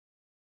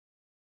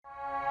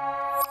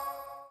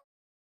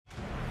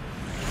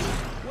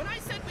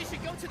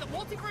to the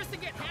multiverse to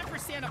get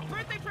Hampersand a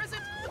birthday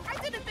present? I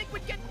didn't think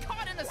we'd get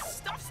caught in a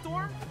stuff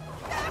storm.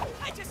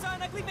 I just saw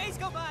an ugly vase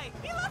go by.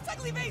 He loves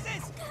ugly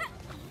vases.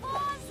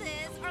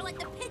 Vases are like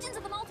the pigeons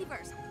of the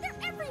multiverse. They're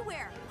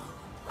everywhere.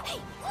 Hey,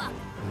 look!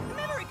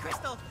 Memory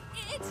crystal.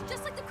 It's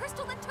just like the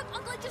crystal that took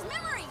Uncle H's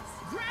memories.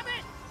 Grab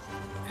it!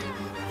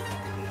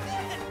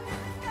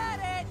 Got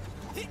it.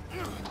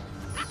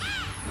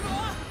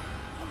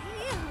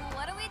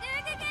 What are we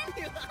doing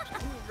again?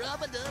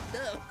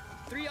 Rub-a-dub-dub.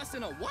 3 us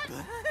in a what?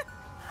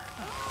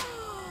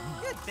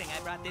 Good thing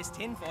I brought this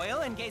tin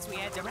foil in case we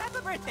had to wrap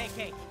a birthday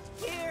cake.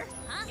 Here,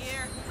 Huh?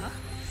 here.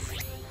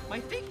 My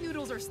fake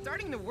noodles are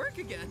starting to work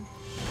again.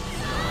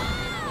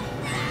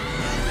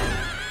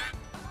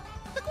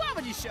 The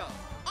Guava Juice Show.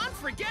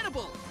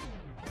 Unforgettable.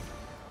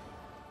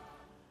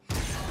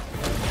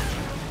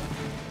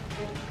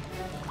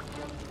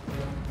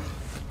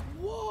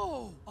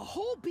 Whoa! A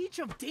whole beach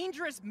of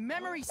dangerous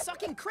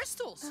memory-sucking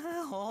crystals.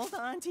 Hold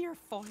on to your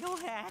foil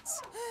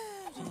hats.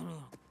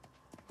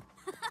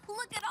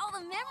 Look at all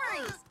the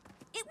memories.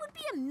 It would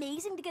be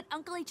amazing to get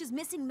Uncle H's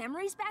missing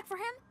memories back for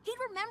him. He'd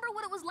remember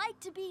what it was like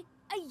to be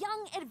a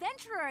young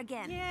adventurer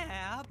again.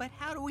 Yeah, but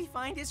how do we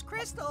find his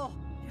crystal?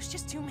 There's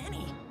just too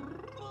many.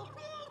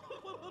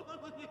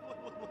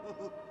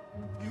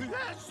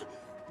 Yes!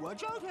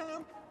 Watch out,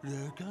 Hamp.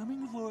 They're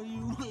coming for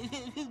you.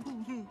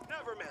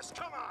 Never miss,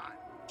 come on!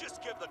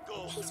 Just give the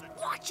gold to He's the...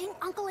 watching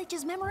Uncle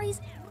H's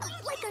memories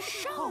like a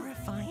show.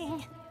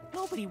 Horrifying.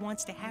 Nobody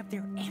wants to have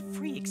their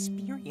every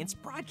experience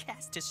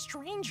broadcast to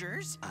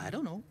strangers. I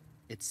don't know.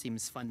 It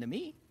seems fun to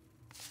me.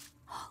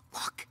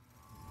 Look.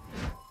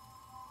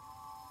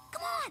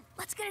 Come on,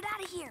 let's get it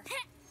out of here.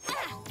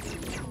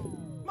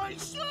 My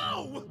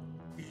show!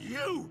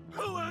 You!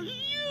 Who are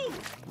you?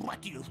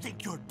 What do you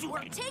think you're We're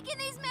doing? taking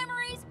these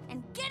memories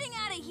and getting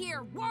out of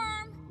here,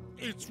 worm.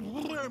 It's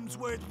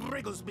Wormsworth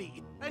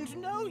Wrigglesby. And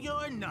no,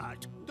 you're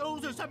not.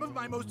 Those are some of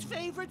my most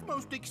favorite,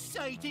 most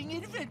exciting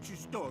adventure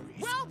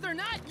stories. Well, they're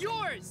not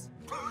yours.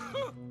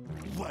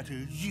 What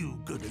are you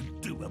gonna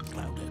do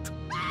about it?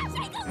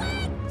 Take a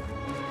leg!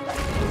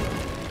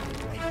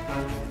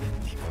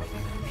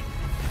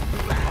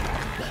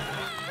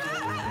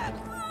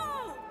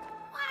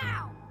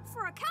 Wow!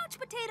 For a couch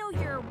potato,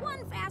 you're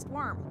one fast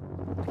worm.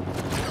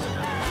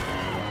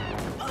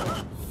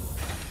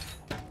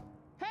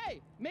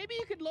 Hey, maybe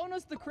you could loan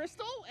us the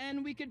crystal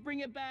and we could bring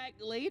it back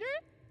later?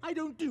 I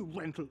don't do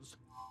rentals.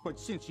 But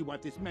since you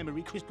want this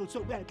memory crystal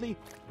so badly,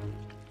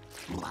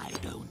 why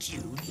don't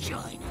you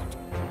join it?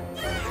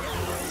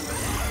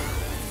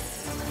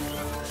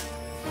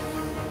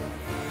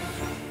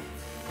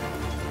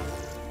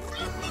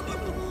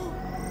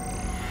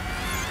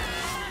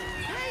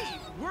 Hey,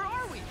 where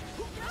are we?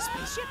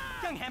 Spaceship,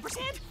 young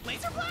Hampersand,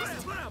 laser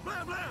blast. Blah,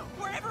 blah, blah!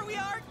 Wherever we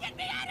are, get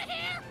me out of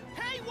here!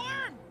 Hey,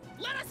 worm!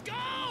 Let us go!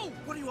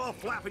 What are you all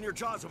flapping your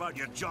jaws about,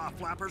 you jaw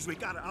flappers? We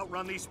gotta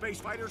outrun these space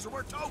fighters or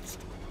we're toast!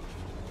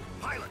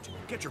 Pilot,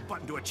 get your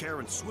butt into a chair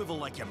and swivel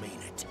like you mean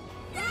it.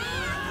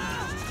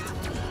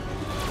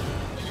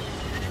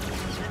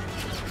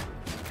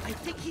 I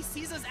think he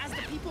sees us as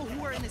the people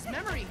who are in his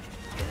memory.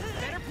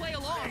 Better play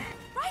along.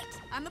 Right,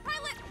 I'm the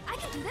pilot. I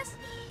can do this.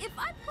 If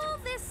I pull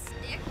this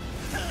stick...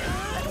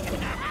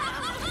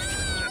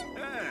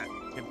 Yeah,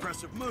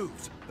 impressive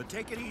moves. But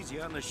take it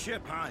easy on the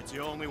ship, huh? It's the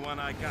only one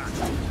I got.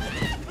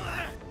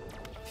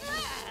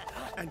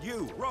 And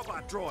you,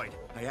 robot droid,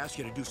 I asked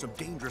you to do some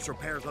dangerous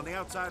repairs on the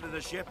outside of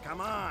the ship. Come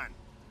on.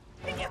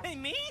 You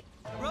mean me?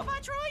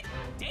 Robot droid?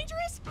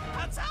 Dangerous?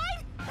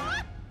 Outside?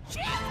 Huh?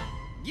 Shit!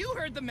 You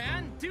heard the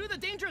man. Do the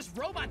dangerous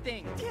robot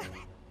thing.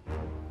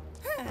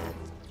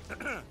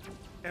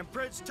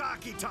 Empress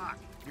Talkie Talk.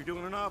 You're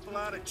doing an awful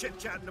lot of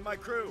chit-chatting to my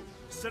crew.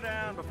 Sit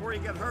down before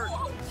you get hurt.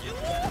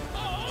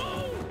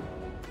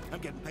 I'm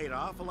getting paid an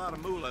awful lot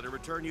of moolah to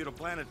return you to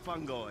planet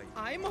Fungoid.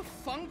 I'm a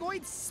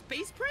fungoid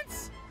space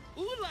prince?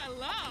 Ooh la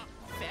la.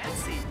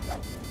 Fancy.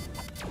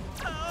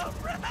 Oh,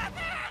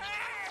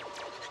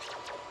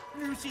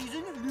 New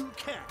season, new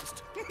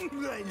cast.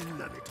 I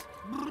love it.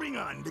 Bring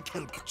on the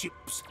kelp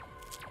chips.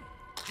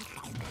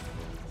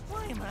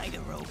 why am I the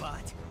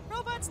robot?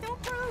 Robots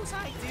don't bruise,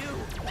 I do.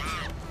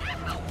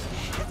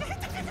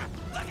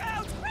 Look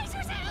out! Brace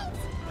yourselves!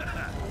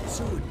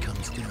 So it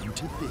comes down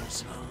to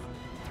this, huh?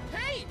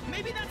 Hey,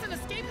 maybe that's an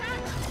escape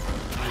hatch?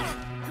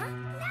 Huh?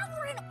 Now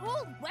we're in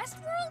old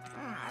Westworld?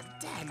 Ah,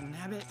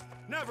 dagnabbit.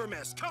 Never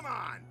miss, come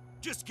on!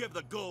 Just give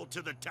the gold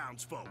to the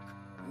townsfolk.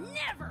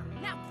 Never!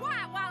 Now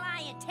quiet while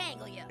I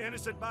entangle you.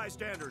 Innocent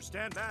bystanders,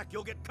 stand back,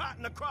 you'll get caught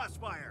in the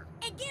crossfire.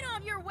 And get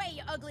on your way,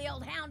 you ugly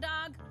old hound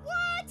dog.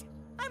 What?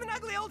 I'm an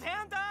ugly old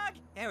hound dog.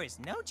 There is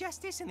no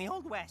justice in the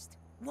Old West.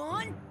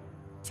 1,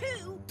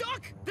 2,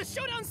 Duck! The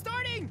showdown's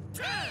starting!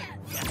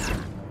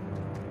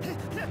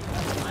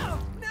 Oh,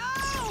 no!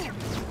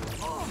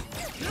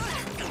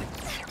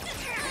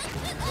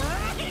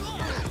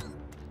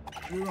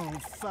 You're on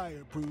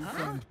fireproof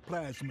and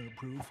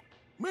plasma-proof.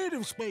 Made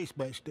of space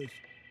busters.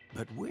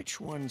 But which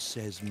one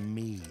says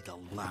me the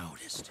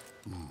loudest?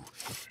 Ooh,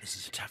 this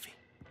is a toughie.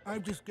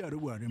 I've just got a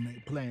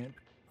watermelon plant.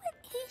 What,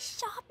 he's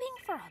shopping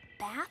for a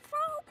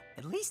bathrobe?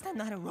 At least I'm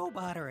not a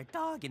robot or a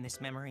dog in this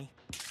memory.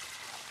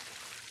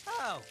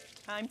 Oh,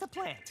 I'm the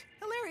plant.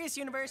 Hilarious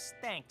universe,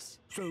 thanks.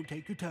 So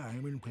take your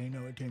time and pay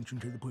no attention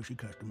to the pushy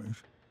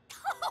customers.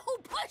 Oh,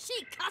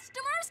 pushy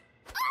customers?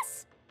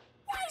 Us?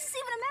 Why is this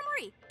even a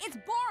memory? It's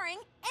boring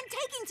and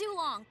taking too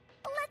long.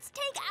 Let's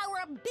take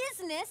our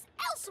business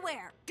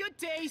elsewhere. Good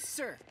day,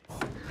 sir.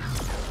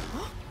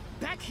 Huh?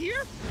 Back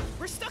here?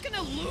 We're stuck in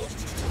a loop?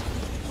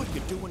 What are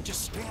you doing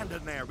just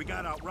standing there? We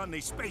gotta outrun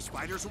these space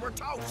fighters or we're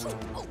toast.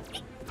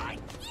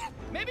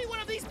 Maybe one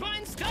of these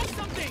buttons does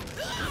something!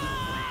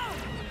 Ah!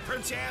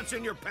 Prince Hamp's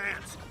in your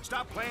pants.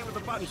 Stop playing with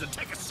the buttons and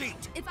take a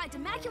seat. If I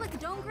demaculate the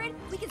dome grid,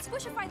 we can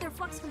squishify their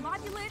flux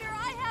combobulator.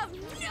 I have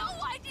no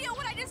idea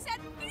what I just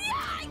said.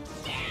 I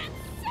can't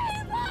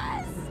save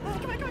us!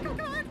 Come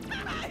on!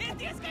 Hit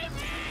the escape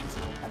hatch!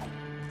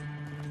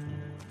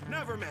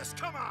 Never miss,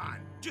 come on!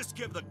 Just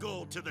give the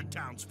gold to the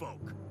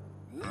townsfolk.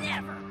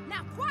 Never!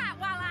 Now quiet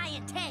while I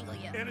entangle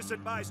you.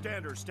 Innocent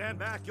bystanders, stand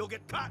back. You'll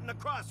get caught in the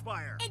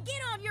crossfire. And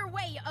get on your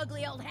way, you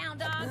ugly old hound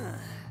dog.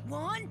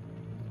 1,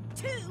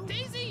 2...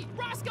 Daisy!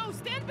 Roscoe,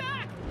 stand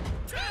back!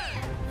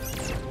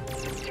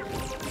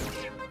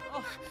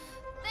 Oh,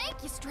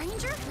 thank you,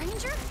 stranger.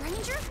 Ranger.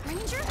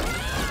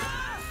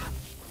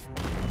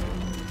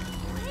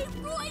 Hey,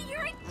 Roy,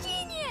 you're a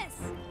genius!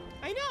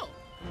 I know.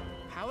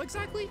 How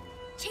exactly?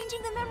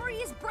 Changing the memory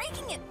is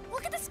breaking it.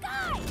 Look at the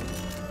sky!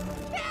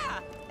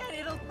 Yeah, and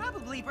it'll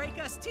probably break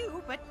us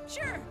too, but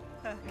sure.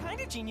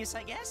 Kinda genius,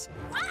 I guess.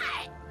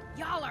 What?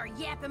 Y'all are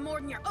yapping more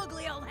than your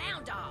ugly old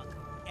hound dog.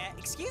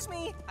 Excuse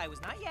me, I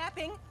was not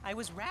yapping. I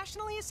was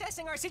rationally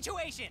assessing our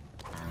situation.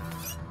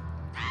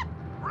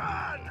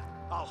 Run!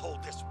 I'll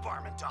hold this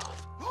varmint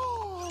off.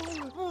 Oh,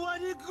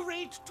 what a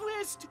great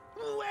twist!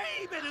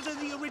 Way better than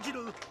the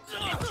original.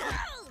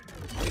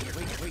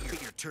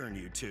 Wait your turn,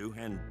 you two,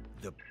 and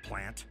the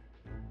plant.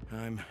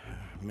 I'm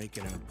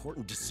making an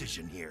important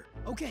decision here.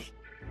 Okay,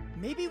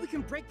 maybe we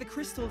can break the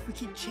crystal if we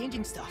keep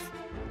changing stuff.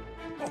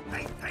 Oh,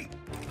 hey!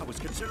 I was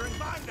considering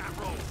buying that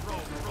rope,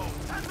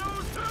 and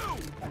those too!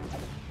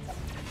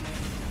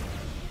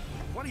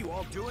 What are you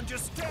all doing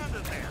just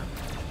standing there?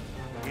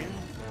 In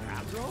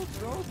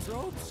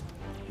bathrobes?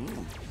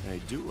 They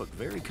do look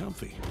very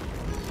comfy.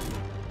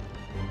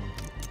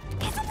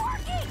 It's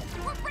working!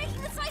 We're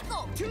breaking the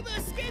cycle! To the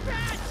escape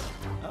hatch!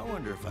 I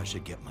wonder if I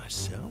should get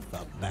myself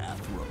a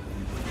bathrobe.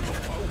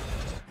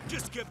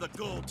 Just give the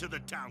gold to the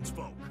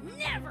townsfolk.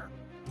 Never!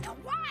 Now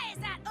why is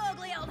that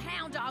ugly old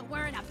hound dog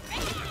wearing a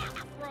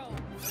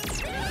bathrobe?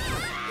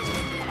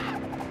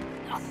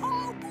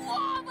 Oh,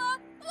 Guava!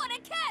 What a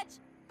catch!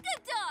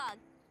 Good dog!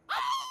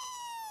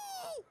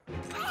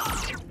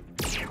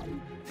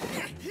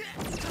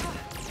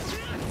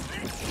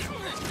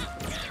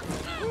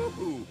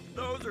 Ooh,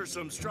 those are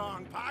some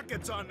strong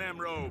pockets on them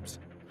robes.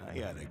 I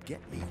gotta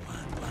get me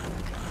one.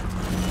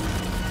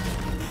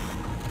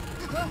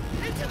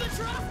 Into the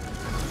truck!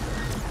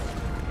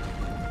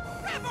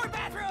 Grab more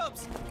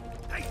bathrobes!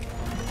 Hey!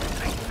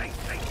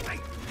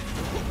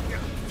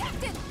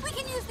 Captain, we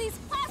can use these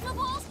plasma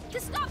balls to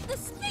stop the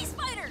space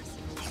fighters!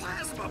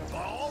 Plasma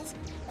balls?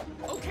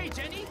 Okay,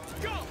 Jenny,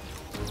 go!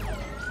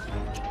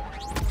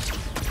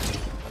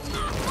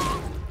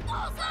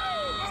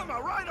 I'm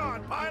a right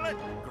on, pilot!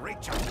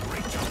 Great job!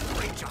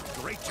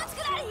 Let's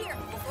get out of here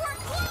before it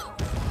blows!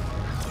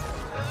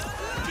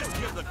 Just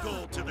give the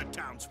gold to the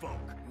townsfolk.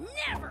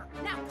 Never!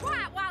 Now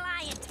quiet while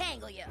I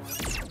entangle you.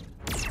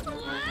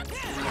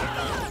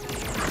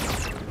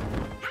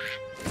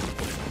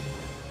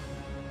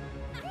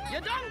 You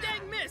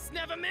dang miss,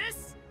 never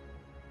miss!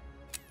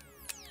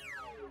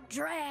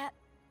 Drat,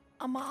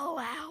 I'm all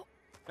out.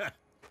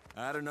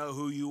 I don't know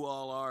who you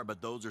all are,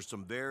 but those are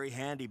some very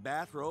handy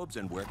bathrobes,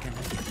 and where can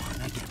I get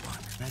one?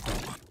 I get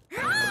one.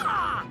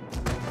 Ah!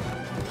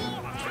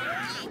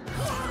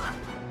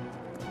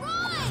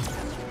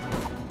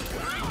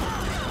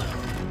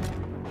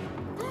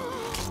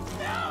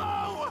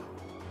 No!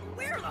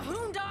 Where the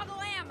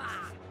hoondoggle am I?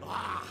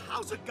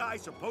 How's a guy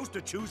supposed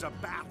to choose a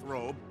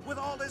bathrobe with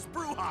all this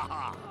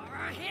brouhaha?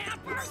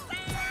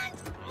 Hampersand!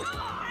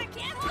 I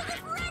can't hold it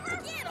forever!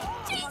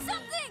 Change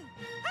something!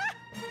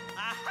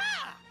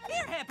 Aha!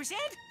 Here,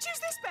 Hampersand, choose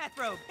this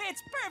bathrobe.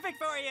 It's perfect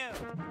for you.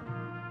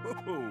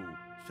 Oh,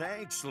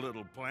 thanks,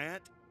 little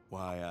plant.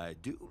 Why, I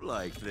do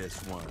like this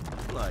one.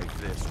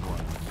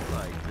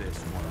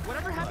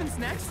 Whatever happens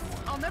next,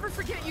 I'll never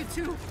forget you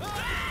two.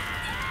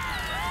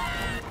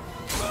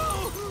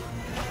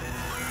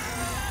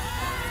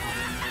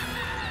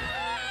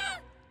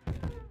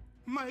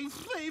 My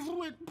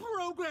favorite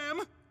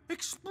program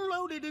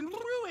exploded and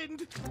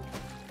ruined.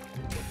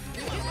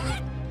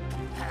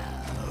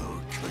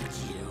 How could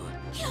you?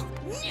 You'll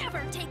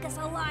never take us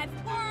alive,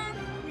 worm!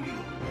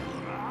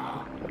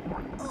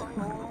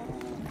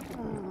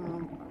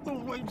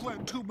 Oh, I've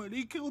had too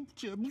many kelp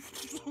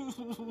gems.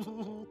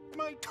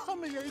 My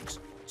tummy aches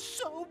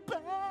so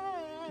bad.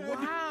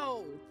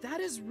 Wow, that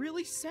is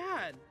really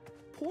sad.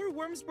 Poor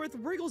Wormsworth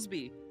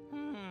Wrigglesby.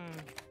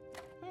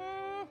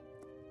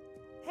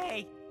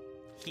 Hey,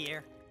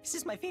 here. This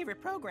is my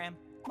favorite program.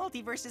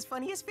 Multiverse's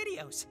funniest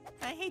videos.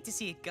 I hate to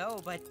see it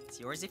go, but it's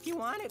yours if you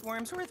want it,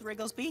 Wormsworth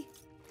Wrigglesby.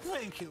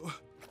 Thank you.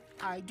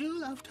 I do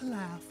love to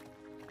laugh.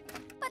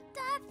 But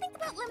think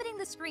about limiting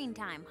the screen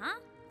time, huh?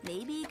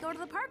 Maybe go to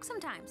the park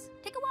sometimes.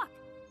 Take a walk.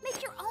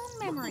 Make your own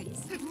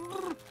memories.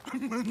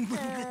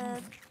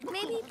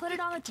 Maybe put it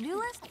on the to-do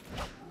list?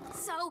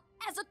 So,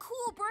 as a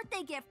cool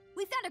birthday gift,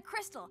 we found a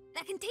crystal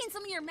that contains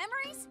some of your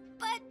memories,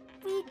 but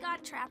we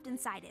got trapped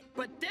inside it.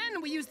 But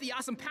then we used the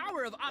awesome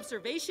power of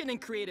observation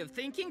and creative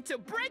thinking to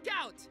break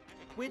out,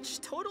 which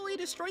totally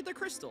destroyed the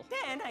crystal.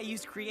 Then I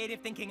used creative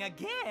thinking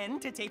again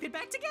to tape it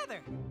back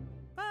together.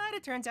 But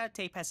it turns out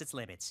tape has its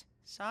limits.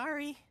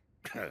 Sorry.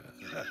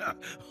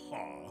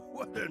 Oh,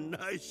 what a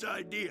nice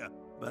idea.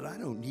 But I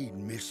don't need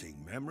missing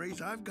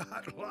memories. I've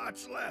got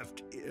lots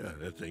left,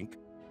 I think.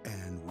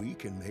 And we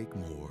can make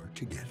more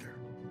together.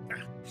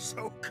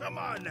 So come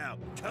on now,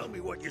 tell me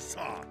what you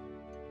saw.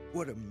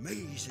 What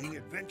amazing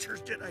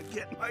adventures did I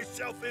get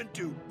myself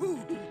into? Ooh,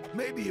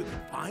 maybe you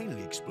can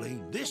finally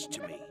explain this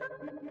to me.